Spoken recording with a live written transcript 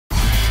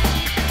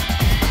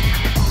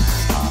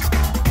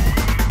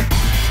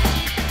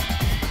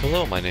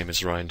Hello, my name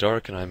is Ryan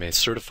Dark and I'm a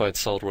certified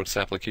SolidWorks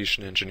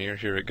application engineer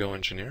here at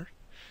GoEngineer.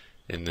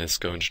 In this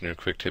GoEngineer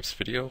Quick Tips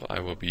video,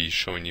 I will be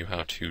showing you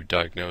how to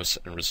diagnose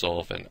and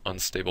resolve an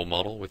unstable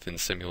model within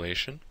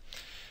simulation.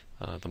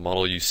 The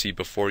model you see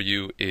before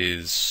you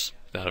is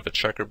that of a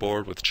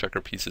checkerboard with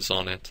checker pieces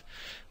on it.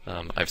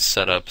 I've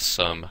set up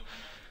some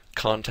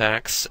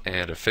contacts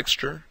and a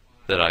fixture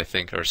that I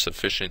think are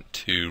sufficient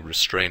to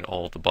restrain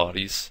all the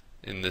bodies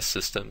in this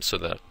system so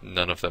that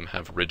none of them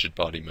have rigid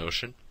body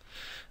motion.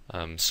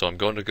 So I'm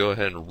going to go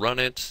ahead and run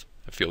it.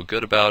 I feel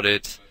good about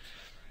it.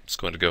 I'm just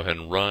going to go ahead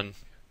and run,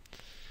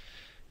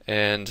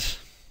 and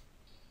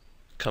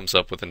comes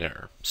up with an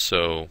error.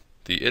 So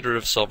the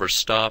iterative solver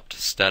stopped,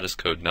 status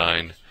code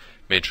 9,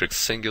 matrix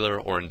singular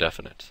or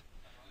indefinite,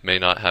 may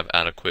not have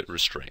adequate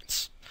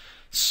restraints.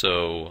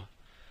 So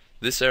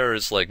this error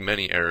is like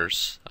many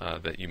errors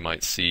that you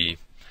might see.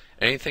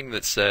 Anything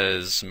that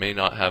says may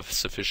not have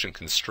sufficient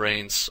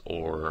constraints,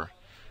 or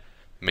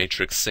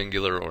matrix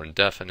singular or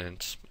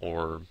indefinite,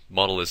 or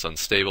model is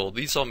unstable,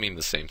 these all mean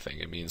the same thing.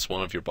 It means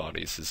one of your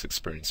bodies is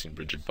experiencing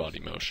rigid body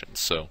motion.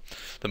 So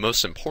the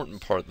most important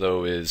part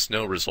though is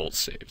no results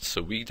saved.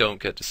 So we don't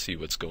get to see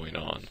what's going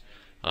on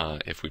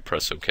if we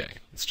press OK.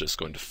 It's just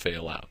going to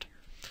fail out.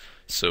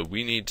 So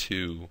we need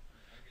to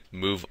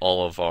move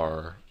all of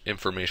our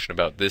information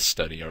about this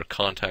study, our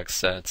contact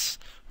sets,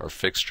 our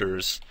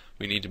fixtures,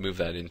 we need to move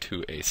that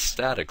into a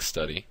static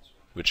study,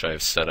 which I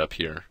have set up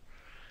here,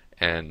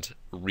 and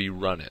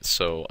rerun it.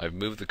 So I've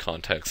moved the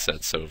contact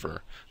sets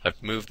over,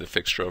 I've moved the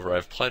fixture over,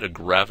 I've applied a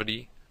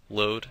gravity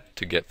load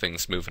to get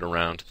things moving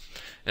around,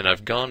 and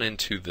I've gone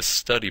into the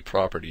study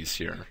properties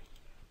here,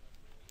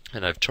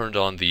 and I've turned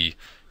on the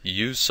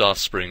use soft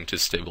spring to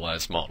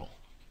stabilize model.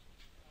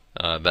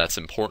 That's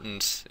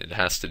important. It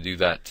has to do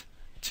that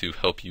to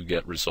help you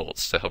get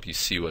results, to help you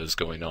see what is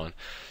going on.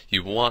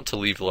 You want to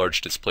leave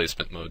large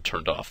displacement mode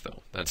turned off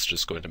though. That's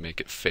just going to make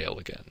it fail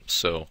again.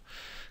 So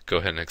go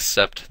ahead and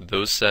accept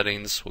those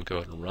settings. We'll go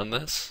ahead and run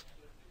this.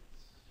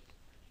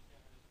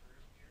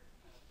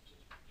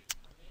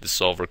 The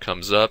solver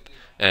comes up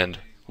and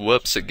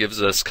whoops, it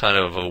gives us kind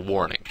of a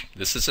warning.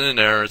 This isn't an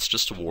error, it's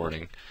just a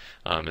warning.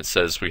 It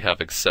says we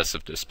have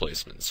excessive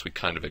displacements. We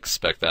kind of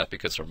expect that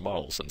because our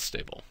model's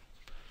unstable.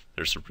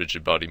 There's a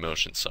rigid body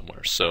motion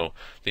somewhere. So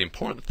the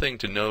important thing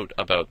to note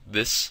about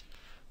this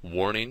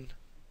warning,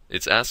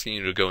 it's asking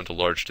you to go into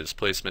large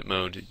displacement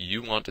mode.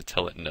 You want to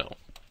tell it no.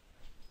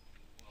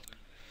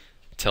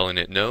 Telling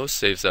it no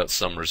saves out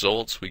some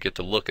results. We get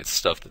to look at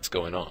stuff that's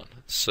going on.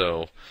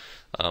 So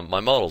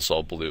my model's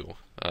all blue.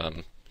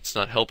 It's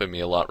not helping me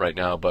a lot right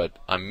now, but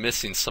I'm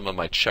missing some of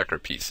my checker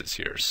pieces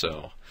here.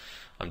 So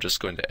I'm just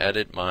going to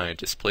edit my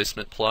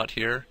displacement plot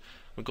here.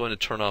 I'm going to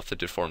turn off the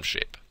deform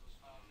shape.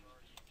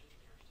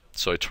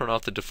 So I turn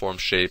off the deform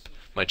shape,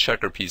 my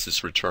checker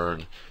pieces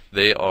return.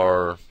 They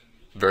are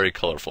very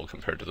colorful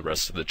compared to the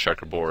rest of the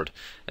checkerboard,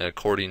 and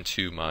according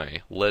to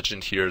my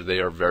legend here, they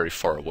are very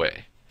far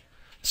away.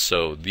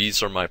 So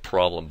these are my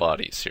problem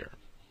bodies here.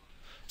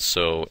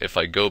 So if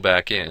I go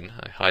back in,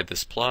 I hide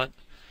this plot,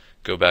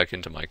 go back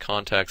into my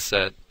contact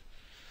set,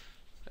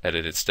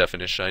 edit its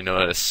definition, I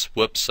notice,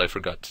 whoops, I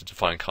forgot to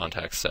define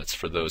contact sets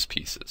for those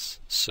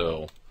pieces.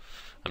 So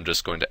I'm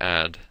just going to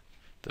add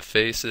the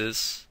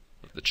faces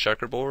of the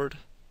checkerboard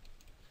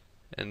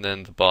and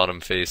then the bottom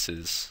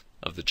faces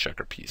of the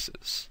checker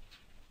pieces.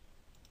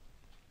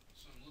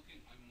 So I'm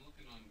looking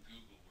on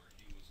Google where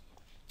he was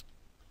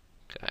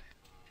looking. Okay.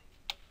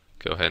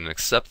 Go ahead and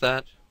accept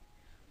that.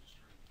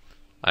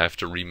 I have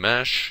to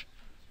remesh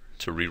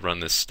to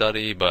rerun this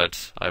study,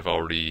 but I've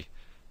already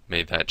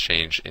made that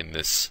change in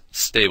this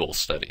stable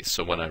study.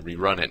 So when I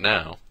rerun it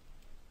now,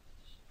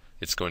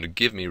 it's going to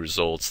give me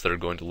results that are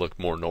going to look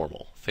more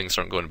normal. Things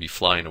aren't going to be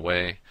flying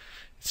away.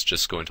 It's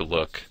just going to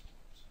look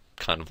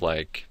kind of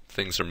like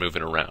things are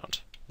moving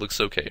around.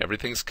 Looks okay.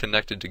 Everything's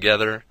connected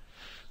together.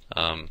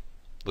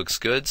 Looks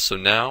good. So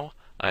now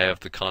I have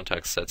the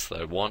contact sets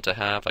that I want to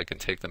have. I can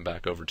take them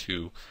back over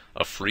to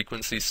a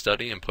frequency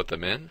study and put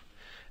them in.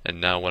 And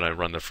now when I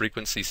run the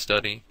frequency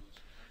study,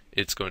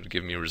 it's going to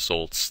give me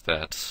results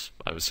that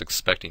I was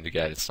expecting to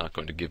get. It's not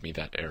going to give me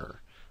that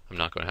error. I'm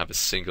not going to have a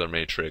singular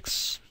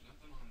matrix.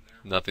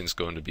 Nothing's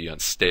going to be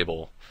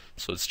unstable.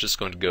 So it's just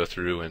going to go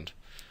through and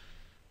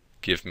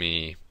give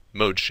me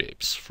mode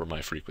shapes for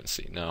my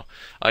frequency. Now,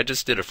 I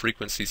just did a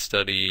frequency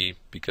study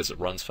because it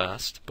runs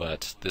fast,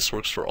 but this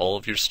works for all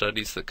of your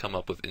studies that come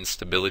up with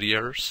instability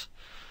errors.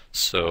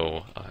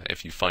 So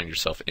if you find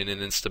yourself in an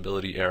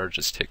instability error,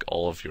 just take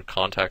all of your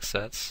contact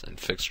sets and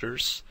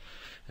fixtures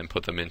and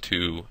put them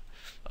into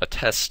a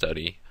test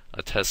study,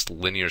 a test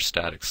linear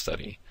static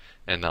study,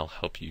 and that'll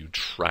help you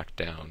track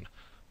down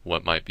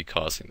what might be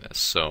causing this.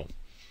 So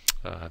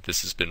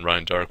this has been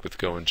Ryan Dark with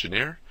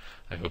GoEngineer.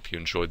 I hope you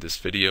enjoyed this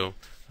video.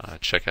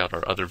 Check out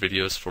our other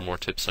videos for more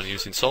tips on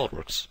using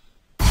SolidWorks.